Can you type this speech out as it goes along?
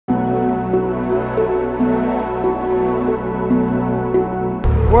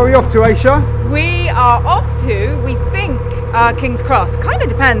Where are we off to, Ayesha? We are off to, we think, King's Cross. Kind of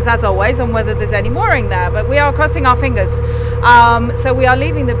depends, as always, on whether there's any mooring there, but we are crossing our fingers. So we are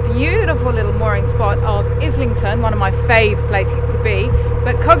leaving the beautiful little mooring spot of Islington, one of my fave places to be.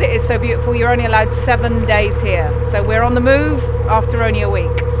 But because it is so beautiful, you're only allowed 7 days here. So we're on the move after only a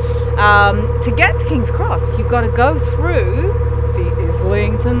week. To get to King's Cross, you've got to go through the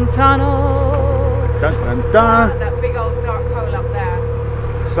Islington Tunnel. Dun, dun, dun. That big old dark hole up there.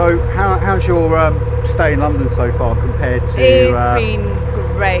 So how's your stay in London so far compared to... It's been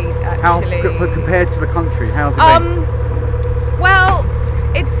great, actually. But compared to the country, how's it been? Well,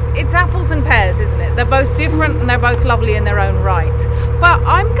 it's apples and pears, isn't it? They're both different and they're both lovely in their own right. But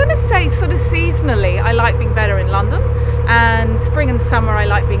I'm going to say sort of seasonally, I like being better in London. And spring and summer, I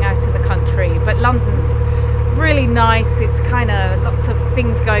like being out in the country. But London's really nice. It's kind of lots of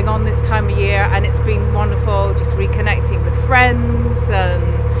things going on this time of year, and it's been wonderful just reconnecting with friends and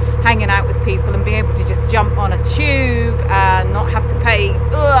hanging out with people and being able to just jump on a tube and not have to pay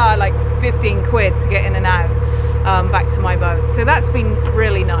like 15 quid to get in and out back to my boat. So that's been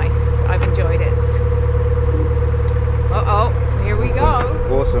really nice. I've enjoyed it. Here we go.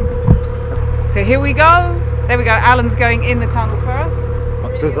 Awesome. So here we go. There we go. Alan's going in the tunnel first.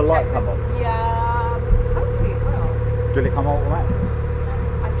 Does the light come on? Yeah, hopefully it will. Did it come on that?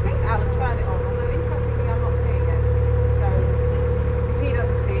 I think Alan turned it on, although interestingly I'm not seeing it. So if he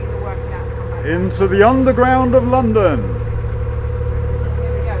doesn't see it, he'll work it out and come back. Into the underground of London.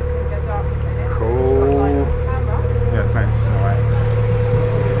 Here we go. It's going to go dark in a minute. Cool. Yeah, thanks. Alright.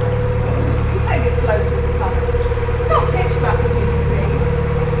 You take it slow through the tunnel. It's not pitch black, as you can see.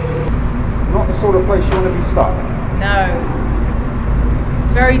 Not the sort of place you want to be stuck. No.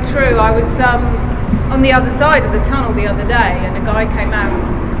 It's very true. I was on the other side of the tunnel the other day, and a guy came out,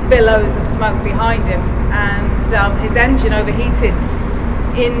 billows of smoke behind him, and his engine overheated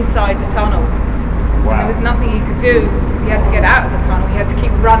inside the tunnel. Wow. And there was nothing he could do because he had to get out of the tunnel. He had to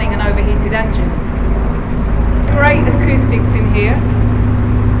keep running an overheated engine. Great acoustics in here.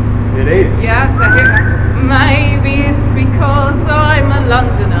 It is. Yeah, so here, maybe it's because I'm a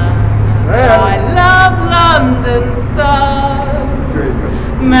Londoner. Yeah. I love London so.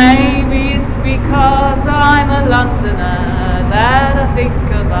 Maybe it's because I'm a Londoner that I think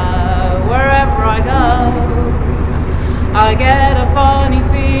about wherever I go. I get a funny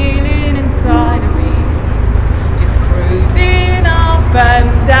feeling inside of me, just cruising up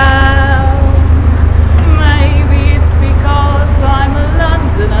and down. Maybe it's because I'm a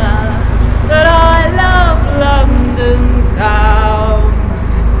Londoner that I love London town.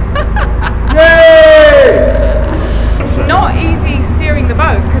 Yay! It's not easy steering the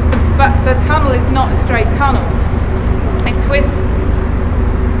boat because the tunnel is not a straight tunnel. It twists.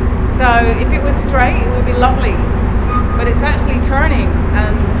 So if it was straight, it would be lovely. But it's actually turning,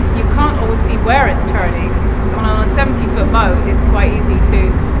 and you can't always see where it's turning. On a 70-foot boat, it's quite easy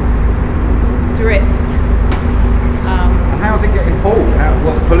to drift. How's it getting pulled?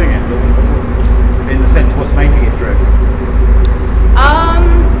 What's pulling it? In the sense, what's making it drift?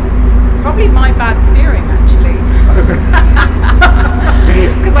 Probably my bad steering, actually.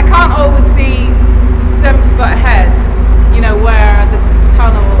 Because I can't always see 70 foot ahead, you know, where the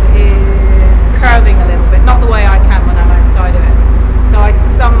tunnel is curving a little bit. Not the way I can when I'm outside of it. So I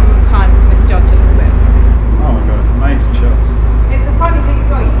sometimes misjudge a little bit. Oh my god, amazing shots. It's a funny thing as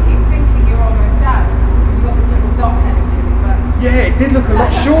well, you keep thinking you're almost out. You've got this little dot ahead of you. But Yeah, it did look a lot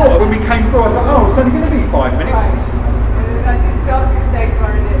shorter when we came through. I was like, oh, it's only going to be 5 minutes. Right. God just stays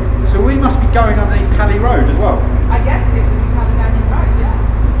where it is. So we must be going underneath Cali Road as well. I guess it would be Caledonian Road,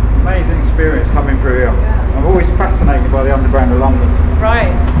 yeah. Amazing experience coming through here. Yeah. I'm always fascinated by the underground of London.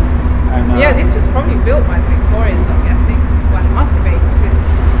 Right. And, Yeah, this was probably built by the Victorians, I'm guessing. Well, it must have been because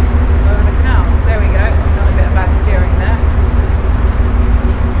it's over the canals. There we go. I've done a bit of bad steering there.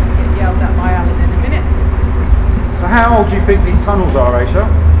 Get yelled at by Alan in a minute. So how old do you think these tunnels are, Ayesha?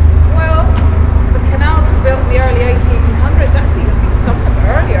 Well, the canals were built in the early 1800s. Actually, I think some of them are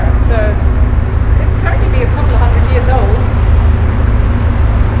earlier. So it'd certainly be a couple of 100 years old.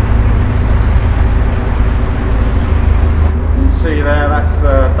 See there, that's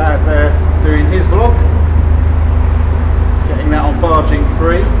Dad there doing his vlog. Getting that on Barging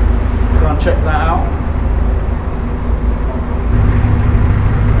 3. Go and check that out.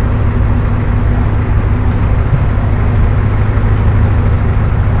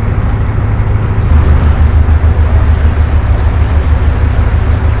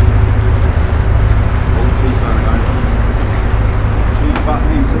 She's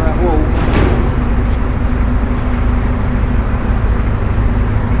butting into that wall.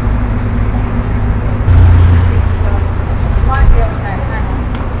 Might be okay, hang on.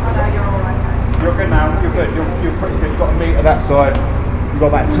 got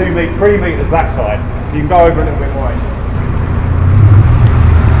about 3 metres that side, so you can go over a little bit more.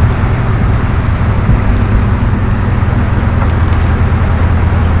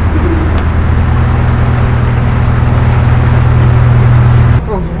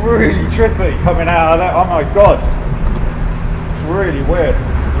 Really trippy coming out of that. Oh my god, it's really weird.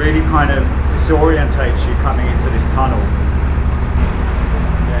 Really kind of disorientates you coming into this tunnel.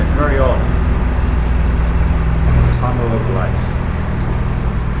 Yeah, it's very odd. Tunnel of lights.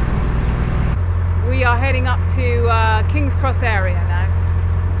 We are heading up to King's Cross area now.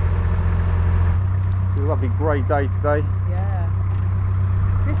 It's a lovely grey day today. Yeah.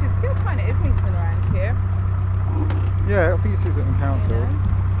 This is still kind of Islington around here. Yeah, I think it's Islington Council. Yeah.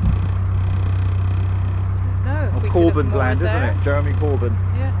 No, Corbyn's land, isn't it? Jeremy Corbyn.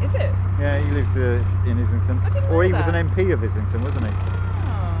 Yeah, is it? Yeah, he lives in Islington. Or he was an MP of Islington, wasn't he?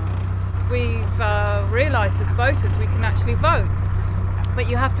 Oh. We've realised as voters we can actually vote, but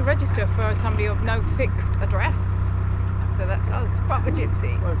you have to register for somebody of no fixed address. So that's us, proper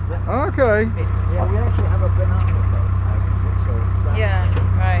gypsies. Okay. Yeah, we actually have a banana boat. Yeah,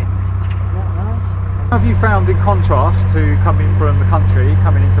 right. What have you found in contrast to coming from the country,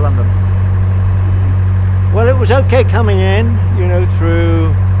 coming into London? Well, it was okay coming in, you know,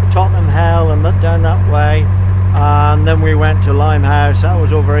 through Tottenham Hell and down that way, and then we went to Limehouse. That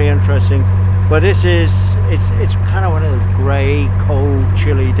was all very interesting. But this is, it's kind of one of those grey, cold,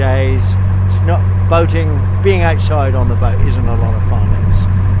 chilly days. It's not boating, being outside on the boat isn't a lot of fun in this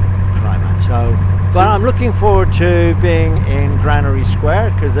climate. So, but I'm looking forward to being in Granary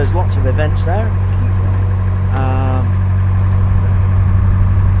Square because there's lots of events there.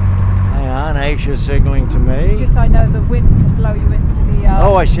 And Ayesha signalling to me. Just I know the wind can blow you into the...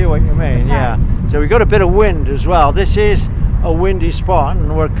 oh, I see what you mean, yeah. So we got a bit of wind as well. This is a windy spot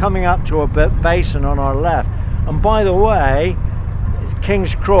and we're coming up to a basin on our left. And by the way,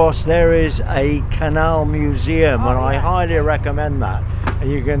 King's Cross, there is a canal museum, and I highly recommend that.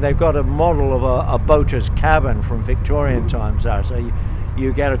 And they've got a model of a boater's cabin from Victorian times there, so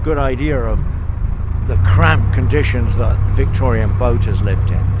you get a good idea of the cramped conditions that Victorian boaters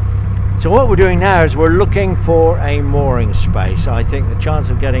lived in. So what we're doing now is we're looking for a mooring space. I think the chance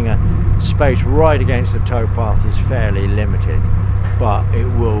of getting a space right against the towpath is fairly limited, but we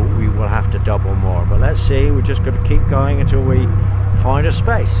will have to double more. But let's see, we're just going to keep going until we find a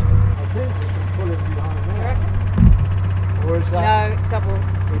space. I think we can pull it behind there. Or is that? No, double.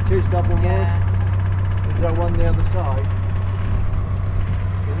 It is double moored? Yeah. Is there one the other side?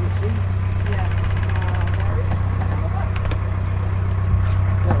 Can you see? Yeah.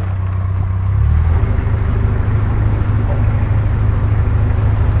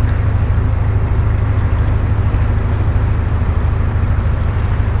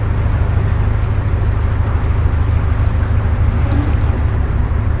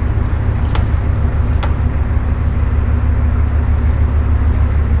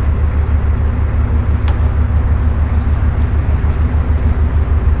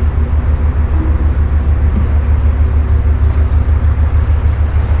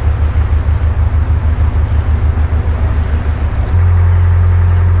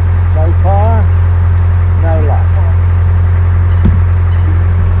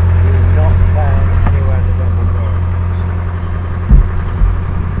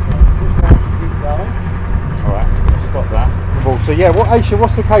 So yeah, Ayesha,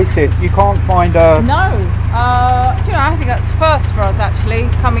 what's the case here? You can't find a... No, do you know, I think that's a first for us actually,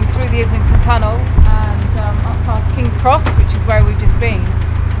 coming through the Islington Tunnel and up past King's Cross, which is where we've just been.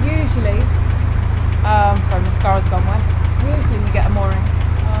 Usually, sorry, mascara's gone wet. Usually we get a mooring.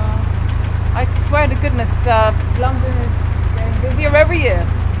 I swear to goodness, London is getting busier every year.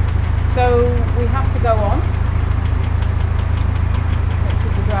 So we have to go on, which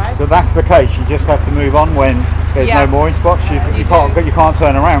is a drag. So that's the case, you just have to move on when there's no mooring spots. You can't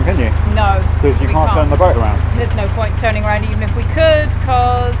turn around, can you? No. Because you can't turn the boat around. There's no point turning around even if we could,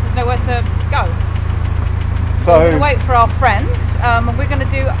 because there's nowhere to go. So we're going to wait for our friends, and we're going to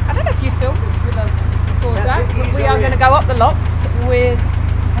do, I don't know if you filmed this with us before, Zach, but we are going to go up the locks with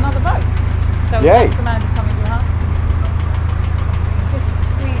another boat. So that's the man coming to us. Just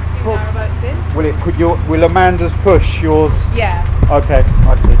squeeze two narrowboats in. Will Amanda's push yours? Yeah. Okay,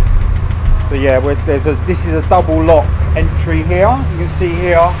 I see. So yeah, this is a double lock entry here. You can see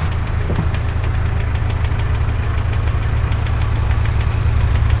here.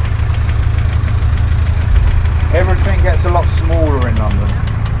 Everything gets a lot smaller in London.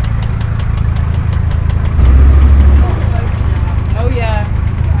 Oh yeah.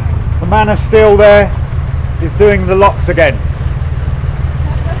 The man of steel there is doing the locks again.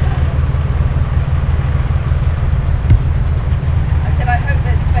 I said I hope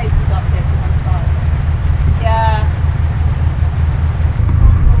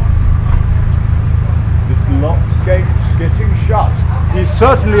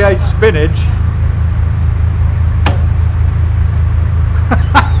certainly ate spinach.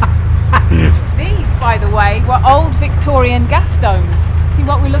 These, by the way, were old Victorian gas domes. See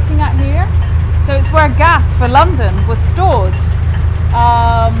what we're looking at here? So it's where gas for London was stored.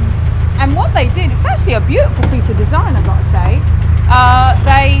 And what they did, it's actually a beautiful piece of design, I've got to say.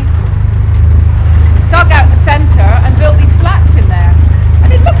 They dug out the centre and built these flats in there.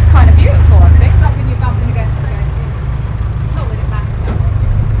 And it looks kind of beautiful, I think, not when you're bumping against the not that it matters that much.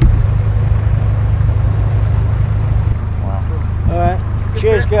 Wow. Alright,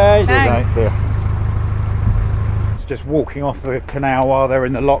 cheers guys. Thanks. It's just walking off the canal while they're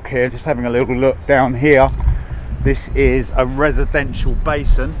in the lock here, just having a little look down here. This is a residential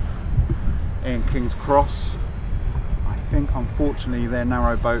basin in King's Cross. I think unfortunately their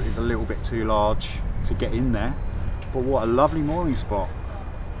narrowboat is a little bit too large to get in there, but what a lovely mooring spot,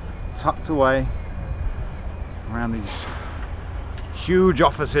 tucked away around these huge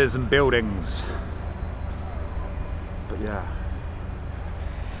offices and buildings. But yeah,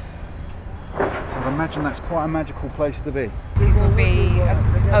 I'd imagine that's quite a magical place to be. These will be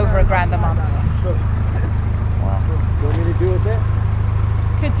over £1,000 a month. Wow. Do you want me to do a bit?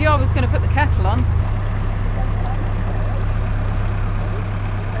 Could you? I was going to put the kettle on.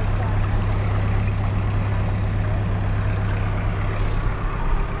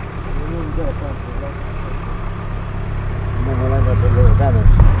 And then we'll end up at Little Venice.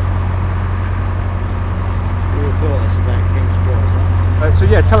 You were taught us about King's Cross, huh? So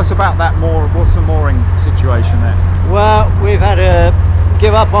yeah, tell us about that more. What's the mooring situation there? Well, we've had to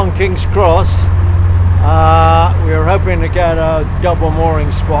give up on King's Cross. We were hoping to get a double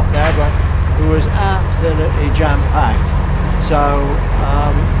mooring spot there, but it was absolutely jam-packed. So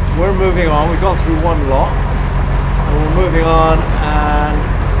we're moving on. We've gone through one lock and we're moving on and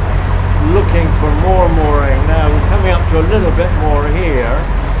looking for more mooring. Now we're coming up to a little bit more here.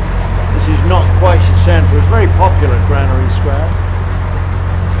 This is not quite the centre. It's very popular at Granary Square.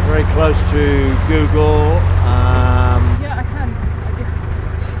 Very close to Google. Yeah, I can.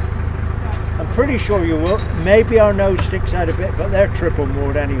 I'm pretty sure you will. Maybe our nose sticks out a bit, but they're triple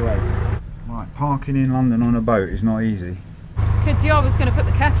moored anyway. Right, parking in London on a boat is not easy. Could you? I was going to put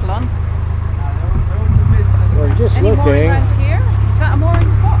the kettle on. We're just Any mooring looking. around here? Is that a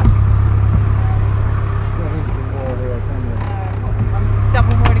mooring spot? I'm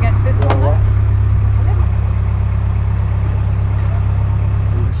double moored against this one there.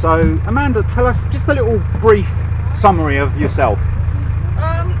 So Amanda, tell us just a little brief summary of yourself.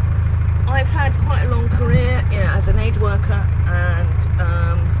 I've had quite a long career as an aid worker, and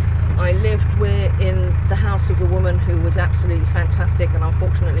I lived in the house of a woman who was absolutely fantastic, and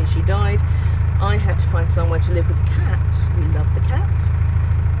unfortunately she died. I had to find somewhere to live with the cats. We love the cats.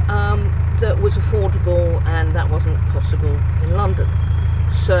 That was affordable, and that wasn't possible in London.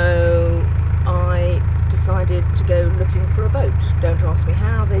 So I decided to go looking for a boat. Don't ask me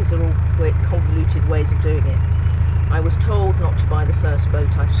how, these are all convoluted ways of doing it. I was told not to buy the first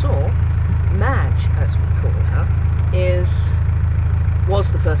boat I saw. Madge, as we call her, was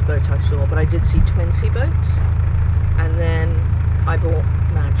the first boat I saw, but I did see 20 boats, and then I bought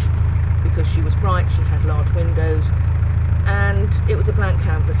Madge because she was bright, she had large windows, and it was a blank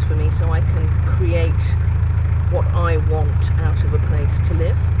canvas for me, so I can create what I want out of a place to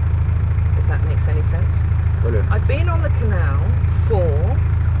live, if that makes any sense. Brilliant. I've been on the canal for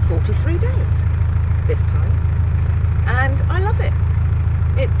 43 days this time, and I love it.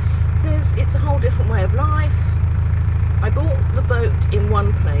 It's a whole different way of life. I bought the boat in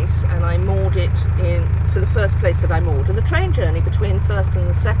one place and I moored it for the first place that I moored, and the train journey between the first and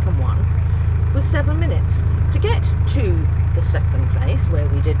the second one was 7 minutes. To get to the second place where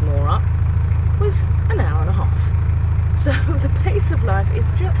we did moor up was an hour and a half. So the pace of life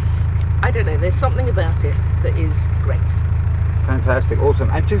is just, I don't know, there's something about it that is great. Fantastic, awesome.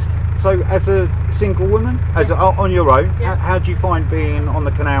 And just so, as a single woman, on your own, Yeah. how do you find being on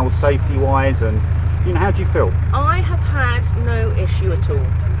the canal, safety-wise, and how do you feel? I have had no issue at all.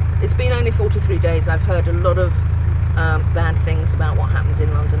 It's been only 43 days. I've heard a lot of bad things about what happens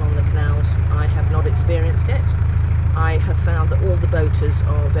in London on the canals. I have not experienced it. I have found that all the boaters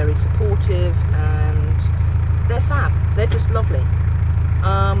are very supportive and they're fab. They're just lovely.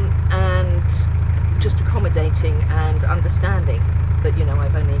 And just accommodating and understanding that,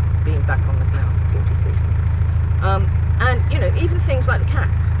 I've only been back on the canals for 43. And, even things like the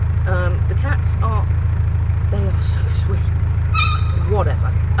cats. The cats they are so sweet.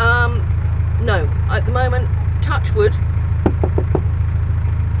 Whatever. No, at the moment, touch wood.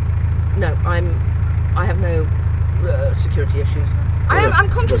 No, I have no security issues. I'm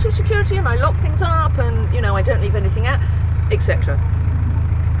conscious of security, and I lock things up, and I don't leave anything out, etc.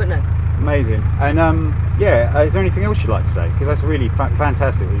 But no. Amazing. And yeah, is there anything else you'd like to say? Because that's really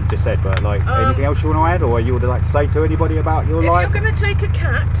fantastic what you just said. But like, anything else you want to add, or you would like to say to anybody about your life? If you're going to take a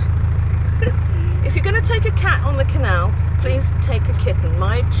cat, if you're going to take a cat on the canal, please take a kitten.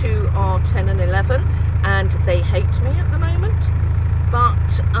 My two are 10 and 11, and they hate me at the moment.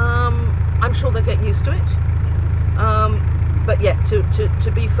 But I'm sure they'll get used to it. But yeah,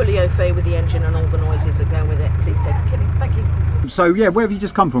 to be fully au fait with the engine and all the noises that go with it, please take a kitten. Thank you. So yeah, where have you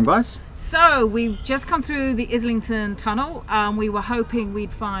just come from, guys? So we've just come through the Islington Tunnel. We were hoping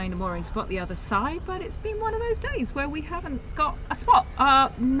we'd find a mooring spot the other side, but it's been one of those days where we haven't got a spot.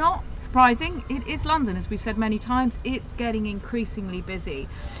 Not surprising, it is London, as we've said many times. It's getting increasingly busy.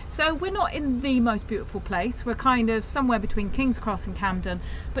 So we're not in the most beautiful place. We're kind of somewhere between King's Cross and Camden.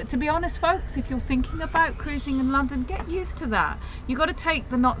 But to be honest, folks, if you're thinking about cruising in London, get used to that. You've got to take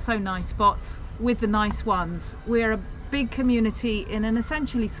the not so nice spots with the nice ones. We're a big community in an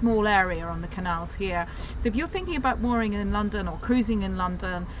essentially small area on the canals here. So if you're thinking about mooring in London or cruising in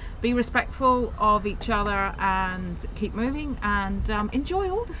London, be respectful of each other and keep moving, and enjoy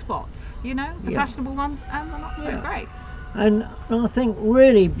all the spots, you know, the fashionable ones and the not so great. And I think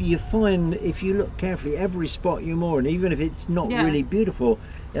really you find, if you look carefully, every spot you moor in, even if it's not really beautiful,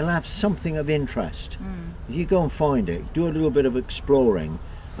 it'll have something of interest. If you go and find it, do a little bit of exploring,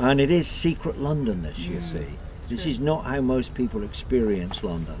 and it is secret London this, you see. This is not how most people experience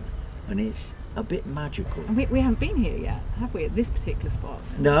London, and it's a bit magical. And we haven't been here yet, have we, at this particular spot?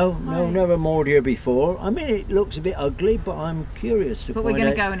 No, never moored here before. I mean, it looks a bit ugly, but I'm curious to find out. But we're going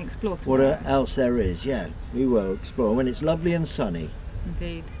to go and explore tomorrow. What else there is, yeah. We will explore when it's lovely and sunny.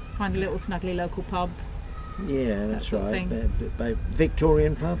 Indeed. Find a little snuggly local pub. Yeah, that's that right.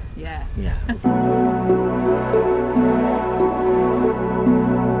 Victorian pub? Yeah. Yeah.